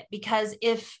mean by it. Because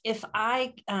if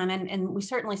I, and we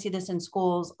certainly see this in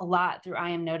schools a lot through I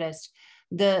Am Noticed,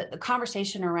 the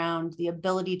conversation around the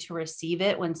ability to receive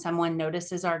it when someone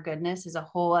notices our goodness is a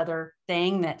whole other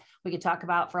thing that we could talk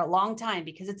about for a long time,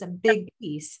 because it's a big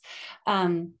piece.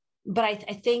 But I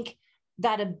think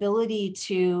that ability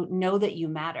to know that you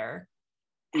matter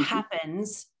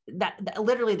happens, that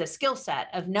literally the skill set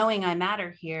of knowing I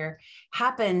matter here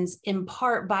happens in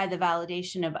part by the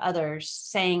validation of others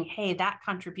saying, hey, that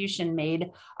contribution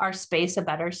made our space a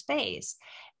better space.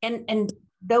 And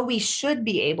though we should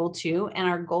be able to, and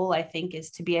our goal, I think, is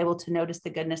to be able to notice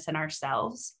the goodness in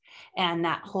ourselves, and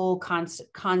that whole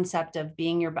concept of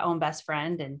being your own best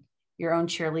friend and your own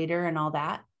cheerleader and all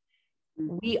that,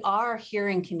 we are here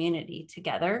in community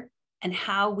together, and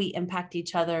how we impact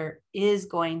each other is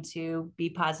going to be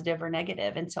positive or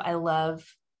negative. And so I love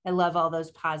all those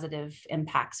positive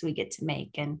impacts we get to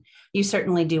make. And you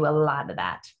certainly do a lot of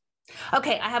that.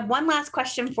 Okay, I have one last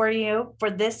question for you for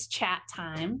this chat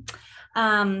time.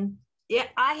 I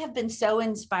have been so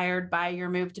inspired by your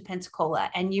move to Pensacola,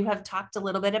 and you have talked a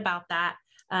little bit about that.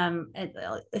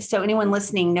 So anyone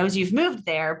listening knows you've moved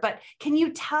there, but can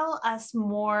you tell us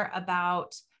more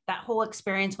about that whole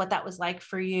experience, what that was like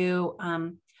for you?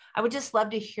 I would just love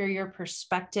to hear your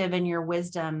perspective and your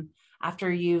wisdom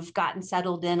after you've gotten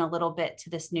settled in a little bit to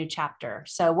this new chapter.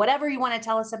 So whatever you want to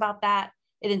tell us about that,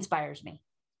 it inspires me.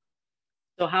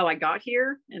 So how I got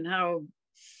here, and how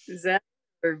is that,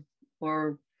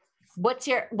 or what's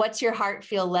your heart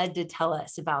feel led to tell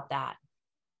us about that?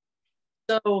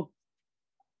 So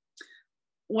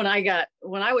when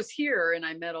I was here and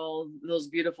I met all those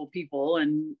beautiful people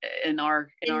and in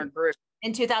our group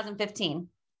in 2015,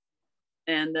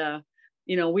 and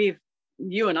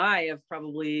you and I have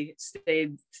probably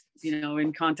stayed,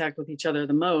 in contact with each other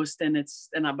the most,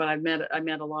 but I met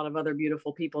a lot of other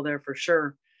beautiful people there for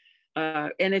sure.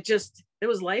 And it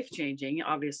was life-changing,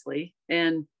 obviously.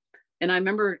 And I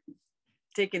remember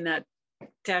taking that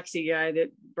taxi guy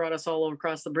that brought us all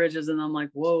across the bridges, and I'm like,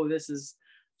 whoa, this is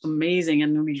amazing.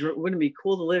 And wouldn't it be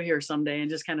cool to live here someday? And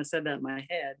just kind of said that in my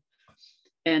head,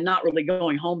 and not really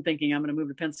going home thinking I'm going to move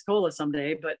to Pensacola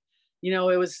someday. But,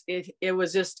 it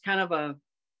was just kind of a,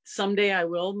 someday I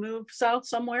will move south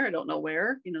somewhere. I don't know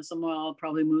where, somewhere I'll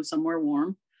probably move somewhere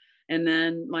warm. And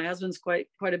then my husband's quite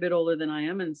a bit older than I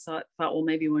am, and thought, well,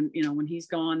 maybe when he's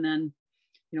gone, then,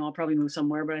 I'll probably move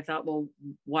somewhere. But I thought, well,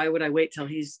 why would I wait till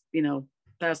he's,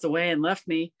 passed away and left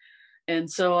me? And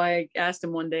so I asked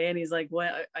him one day, and he's like,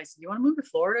 well, I said, you want to move to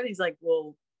Florida? And he's like,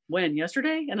 well, when?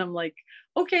 Yesterday? And I'm like,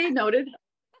 okay, noted.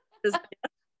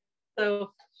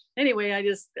 So anyway,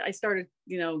 I started,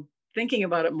 thinking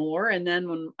about it more. And then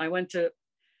when I went to,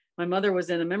 my mother was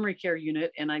in a memory care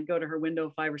unit, and I'd go to her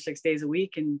window 5 or 6 days a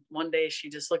week. And one day she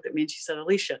just looked at me and she said,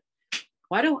 Alecia,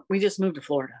 why don't we just move to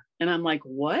Florida? And I'm like,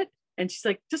 what? And she's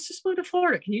like, just move to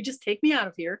Florida. Can you just take me out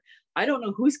of here? I don't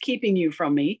know who's keeping you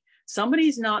from me.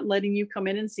 Somebody's not letting you come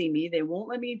in and see me. They won't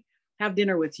let me have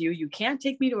dinner with you. You can't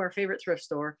take me to our favorite thrift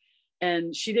store.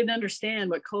 And she didn't understand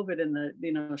what COVID and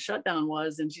the, shutdown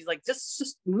was. And she's like,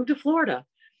 just move to Florida.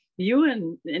 you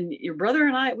and your brother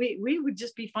and I, we would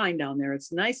just be fine down there.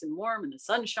 It's nice and warm and the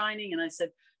sun's shining. And I said,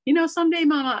 someday,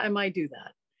 Mama, I might do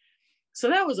that. So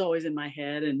that was always in my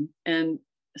head. And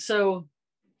so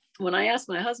when I asked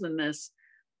my husband this,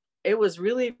 it was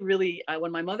really, really,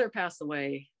 when my mother passed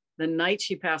away, the night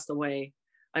she passed away,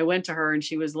 I went to her and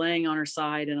she was laying on her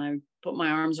side, and I put my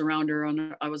arms around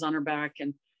her. I was on her back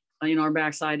and, our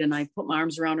backside, and I put my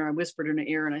arms around her. I whispered in her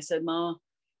ear and I said, Ma,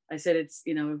 I said, it's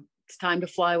time to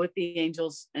fly with the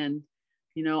angels. And,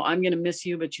 I'm going to miss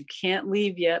you, but you can't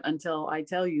leave yet until I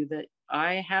tell you that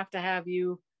I have to have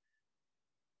you.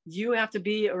 You have to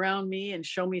be around me and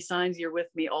show me signs you're with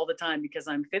me all the time, because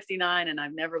I'm 59 and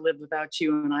I've never lived without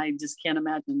you. And I just can't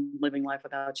imagine living life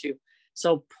without you.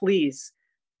 So please,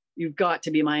 you've got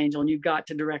to be my angel, and you've got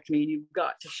to direct me, and you've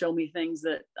got to show me things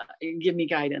that give me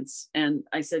guidance. And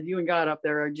I said, you and God up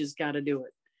there are just got to do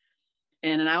it.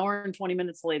 And an hour and 20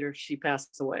 minutes later, she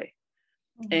passed away.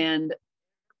 Mm-hmm. And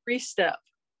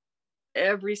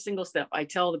every single step, I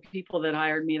tell the people that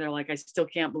hired me, they're like, I still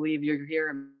can't believe you're here.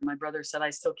 And my brother said, I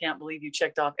still can't believe you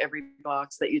checked off every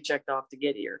box that you checked off to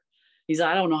get here. He said,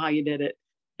 I don't know how you did it.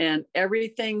 And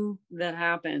everything that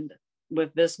happened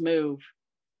with this move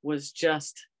was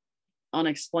just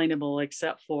unexplainable,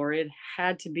 except for it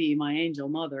had to be my angel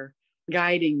mother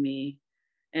guiding me.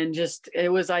 And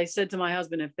I said to my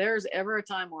husband, if there's ever a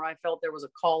time where I felt there was a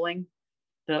calling,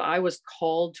 that I was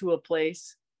called to a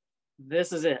place,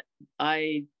 this is it.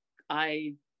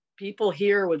 People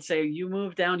here would say, you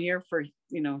moved down here for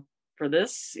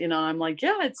this, I'm like,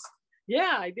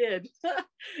 yeah, I did.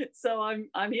 So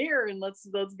I'm here, and let's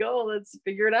go, let's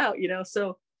figure it out,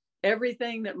 so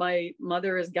everything that my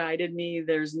mother has guided me,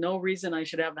 there's no reason I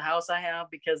should have the house I have,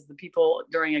 because the people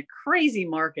during a crazy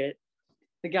market,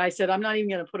 the guy said, I'm not even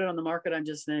going to put it on the market. I'm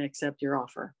just going to accept your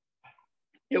offer.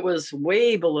 It was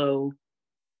way below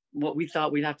what we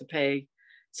thought we'd have to pay.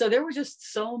 So there were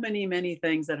just so many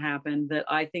things that happened that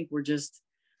I think were just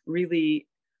really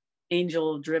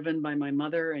angel driven by my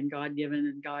mother, and God given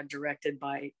and God directed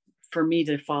for me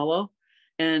to follow.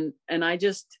 And I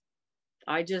just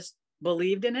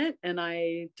believed in it, and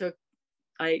I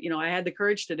had the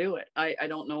courage to do it. I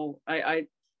don't know. I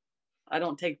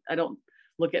don't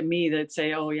look at me that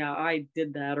say, oh yeah, I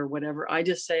did that or whatever. I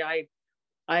just say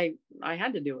I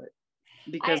had to do it,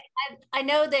 because I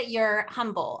know that you're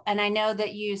humble, and I know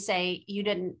that you say you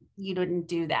didn't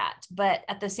do that. But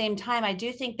at the same time, I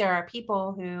do think there are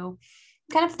people who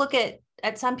kind of look at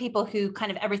some people who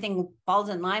kind of everything falls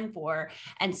in line for,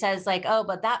 and says like, oh,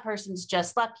 but that person's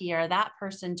just lucky, or that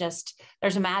person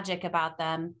there's a magic about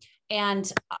them.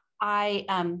 And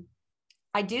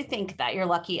I do think that you're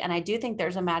lucky, and I do think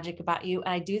there's a magic about you.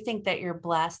 And I do think that you're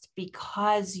blessed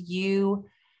because you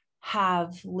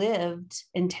have lived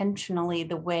intentionally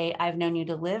the way I've known you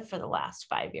to live for the last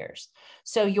 5 years.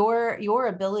 So your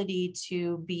ability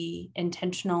to be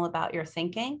intentional about your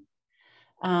thinking,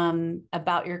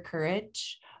 about your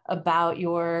courage, about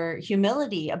your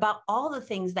humility, about all the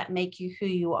things that make you who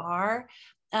you are.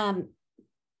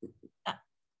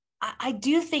 I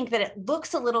do think that it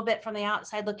looks a little bit from the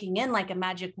outside looking in like a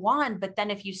magic wand, but then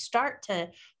if you start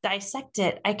to dissect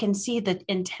it, I can see the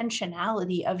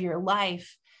intentionality of your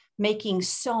life making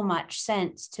so much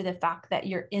sense to the fact that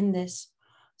you're in this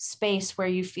space where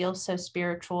you feel so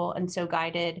spiritual and so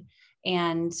guided,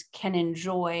 and can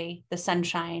enjoy the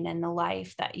sunshine and the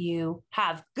life that you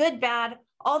have, good, bad,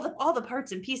 all the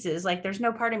parts and pieces. Like there's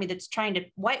no part of me that's trying to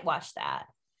whitewash that.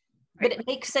 But it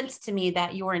makes sense to me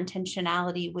that your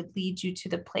intentionality would lead you to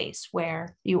the place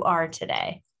where you are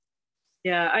today.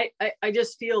 Yeah, I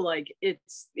just feel like it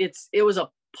was a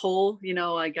pull,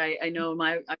 like I know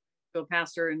I'm a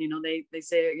pastor, and they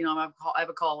say, I have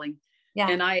a calling. Yeah.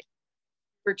 And I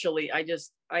virtually, like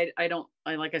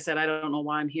I said, I don't know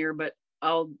why I'm here, but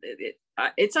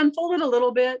it's unfolded a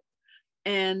little bit.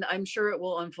 And I'm sure it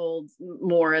will unfold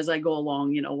more as I go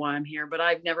along, why I'm here. But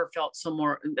I've never felt so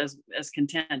more as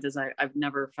content as I've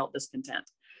never felt this content.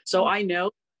 So I know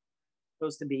it's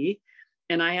supposed to be.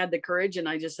 And I had the courage, and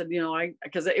I just said,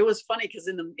 because it was funny, because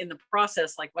in the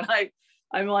process, like when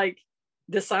I'm like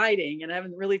deciding, and I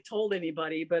haven't really told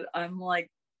anybody, but I'm like,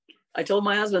 I told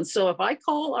my husband, so if I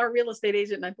call our real estate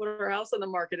agent and I put our house on the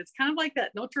market, it's kind of like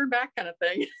that no turn back kind of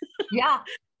thing. Yeah.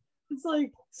 It's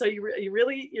like, so you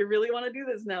really want to do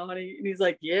this now, honey? And he's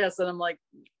like, yes. And I'm like,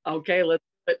 okay, let's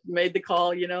made the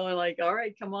call, and like, all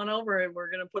right, come on over, and we're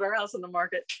going to put our house on the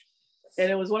market. And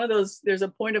it was one of those, there's a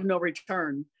point of no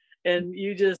return, and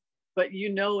but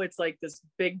it's like this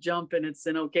big jump, and it's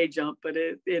an okay jump, but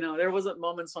there wasn't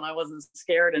moments when I wasn't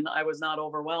scared and I was not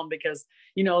overwhelmed, because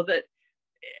that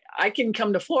I can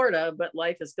come to Florida, but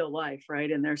life is still life, right?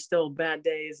 And there's still bad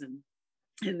days, and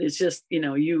it's just,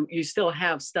 you still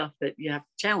have stuff that you have,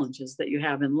 challenges that you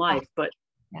have in life, but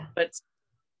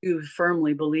you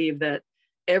firmly believe that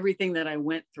everything that I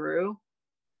went through,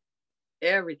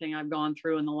 everything I've gone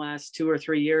through in the last 2 or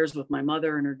 3 years with my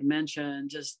mother and her dementia, and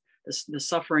just the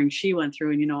suffering she went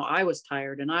through. And, I was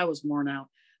tired and I was worn out,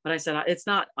 but I said,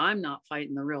 I'm not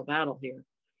fighting the real battle here.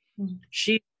 Mm-hmm.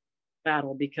 She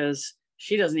battle, because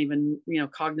she doesn't even,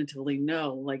 cognitively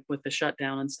know, like with the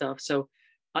shutdown and stuff. So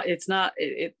it's not,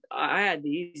 I had the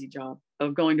easy job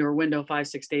of going to her window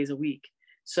 5-6 days a week.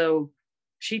 So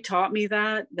she taught me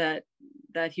that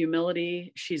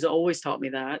humility. She's always taught me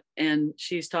that. And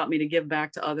she's taught me to give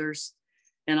back to others.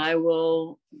 And I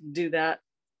will do that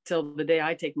till the day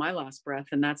I take my last breath.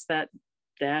 And that's that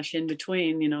dash in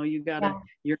between. You gotta,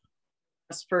 your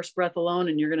first breath alone,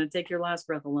 and you're going to take your last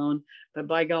breath alone. But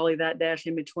by golly, that dash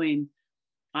in between,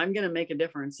 I'm going to make a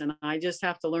difference. And I just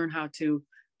have to learn how to,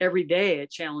 every day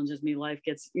it challenges me. Life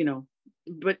gets,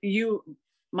 but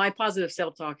my positive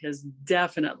self-talk has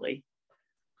definitely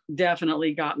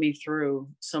got me through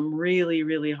some really,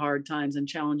 really hard times and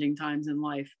challenging times in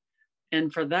life.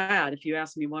 And for that, if you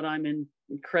ask me what I'm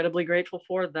incredibly grateful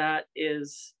for, that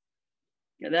is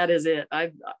it.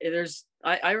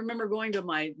 I remember going to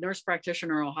my nurse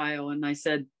practitioner in Ohio, and I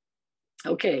said,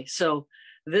 okay, so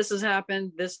this has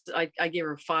happened. I gave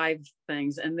her 5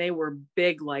 things, and they were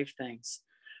big life things.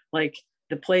 Like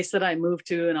the place that I moved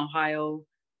to in Ohio,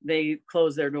 they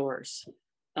closed their doors.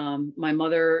 My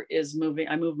mother is moving.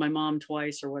 I moved my mom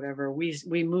twice or whatever.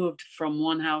 We moved from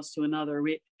one house to another.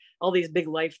 All these big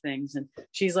life things. And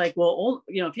she's like, well,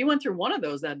 if you went through one of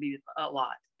those, that'd be a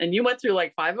lot. And you went through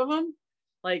like 5 of them.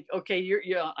 Like, okay,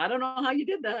 I don't know how you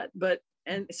did that.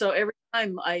 And so every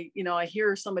time I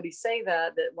hear somebody say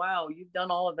that, wow, you've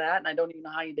done all of that, and I don't even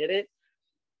know how you did it.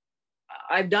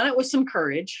 I've done it with some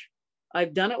courage.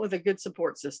 I've done it with a good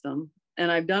support system.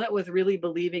 And I've done it with really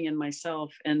believing in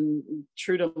myself and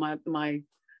true to my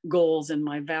goals and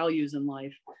my values in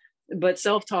life. But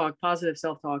self-talk, positive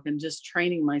self-talk, and just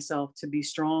training myself to be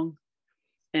strong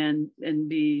and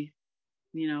be,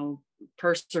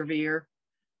 persevere,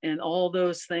 and all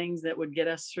those things that would get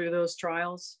us through those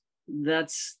trials.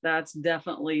 That's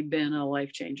definitely been a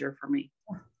life changer for me.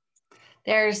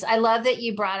 I love that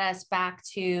you brought us back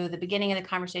to the beginning of the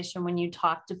conversation when you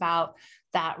talked about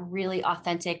that really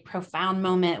authentic, profound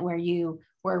moment where you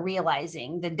were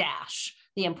realizing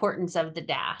the importance of the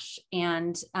dash.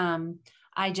 And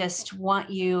I just want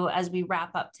you, as we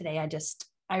wrap up today,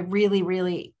 I really,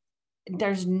 really,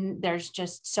 there's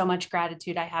just so much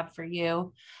gratitude I have for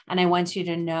you. And I want you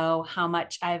to know how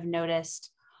much I've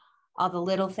noticed all the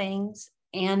little things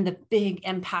and the big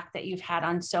impact that you've had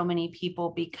on so many people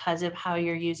because of how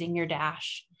you're using your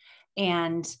dash.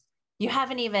 And you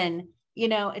haven't even,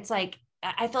 it's like,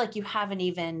 I feel like you haven't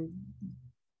even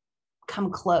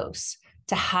come close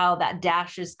to how that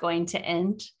dash is going to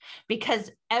end,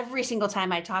 because every single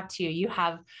time I talk to you, you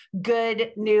have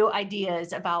good new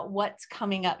ideas about what's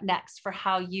coming up next for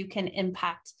how you can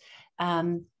impact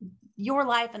your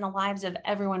life and the lives of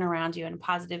everyone around you in a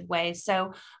positive way.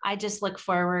 So I just look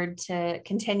forward to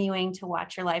continuing to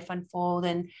watch your life unfold.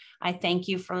 And I thank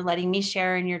you for letting me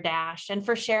share in your dash and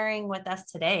for sharing with us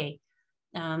today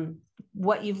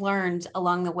what you've learned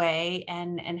along the way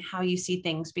and how you see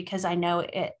things, because I know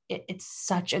it's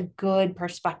such a good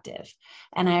perspective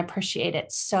and I appreciate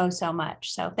it so, so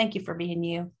much. So thank you for being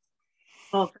you.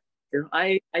 Oh, thank you.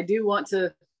 I do want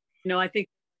to, I think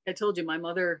I told you, my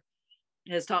mother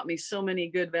has taught me so many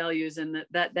good values, and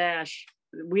that dash,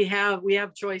 we have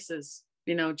choices.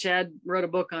 Shad wrote a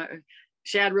book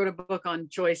on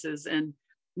choices, and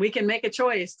we can make a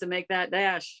choice to make that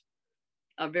dash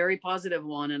a very positive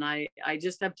one. And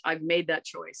I've made that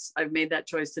choice. I've made that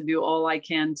choice to do all I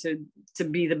can to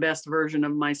be the best version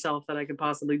of myself that I could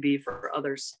possibly be for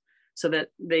others, so that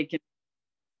they can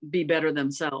be better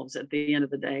themselves at the end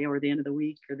of the day, or the end of the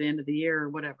week, or the end of the year, or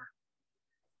whatever.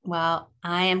 Well,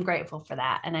 I am grateful for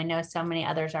that. And I know so many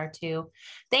others are too.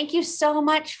 Thank you so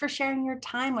much for sharing your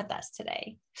time with us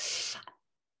today.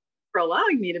 For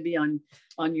allowing me to be on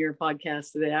your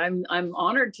podcast today. I'm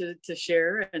honored to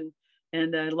share,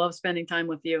 and I love spending time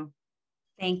with you.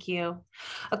 Thank you.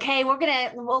 Okay. We'll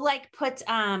put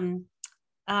all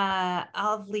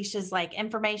of Alicia's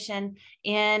information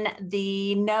in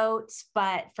the notes,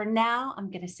 but for now I'm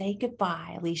going to say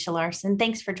goodbye. Alecia Larsen,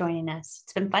 thanks for joining us.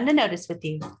 It's been fun to notice with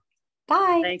you.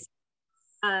 Bye. Thanks.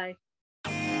 Bye.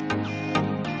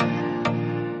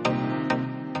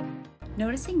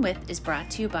 Noticing With is brought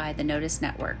to you by the Notice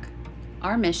Network.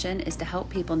 Our mission is to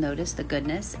help people notice the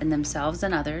goodness in themselves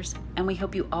and others, and we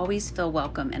hope you always feel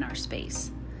welcome in our space.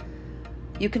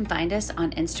 You can find us on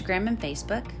Instagram and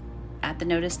Facebook at The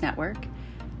Notice Network,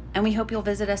 and we hope you'll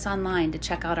visit us online to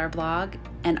check out our blog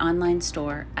and online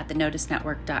store at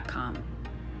thenoticenetwork.com.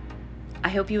 I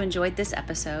hope you enjoyed this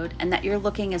episode and that you're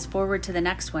looking as forward to the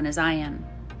next one as I am.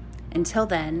 Until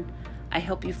then, I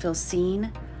hope you feel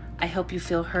seen, I hope you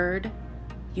feel heard,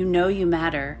 you know you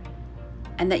matter,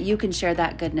 and that you can share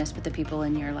that goodness with the people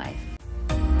in your life.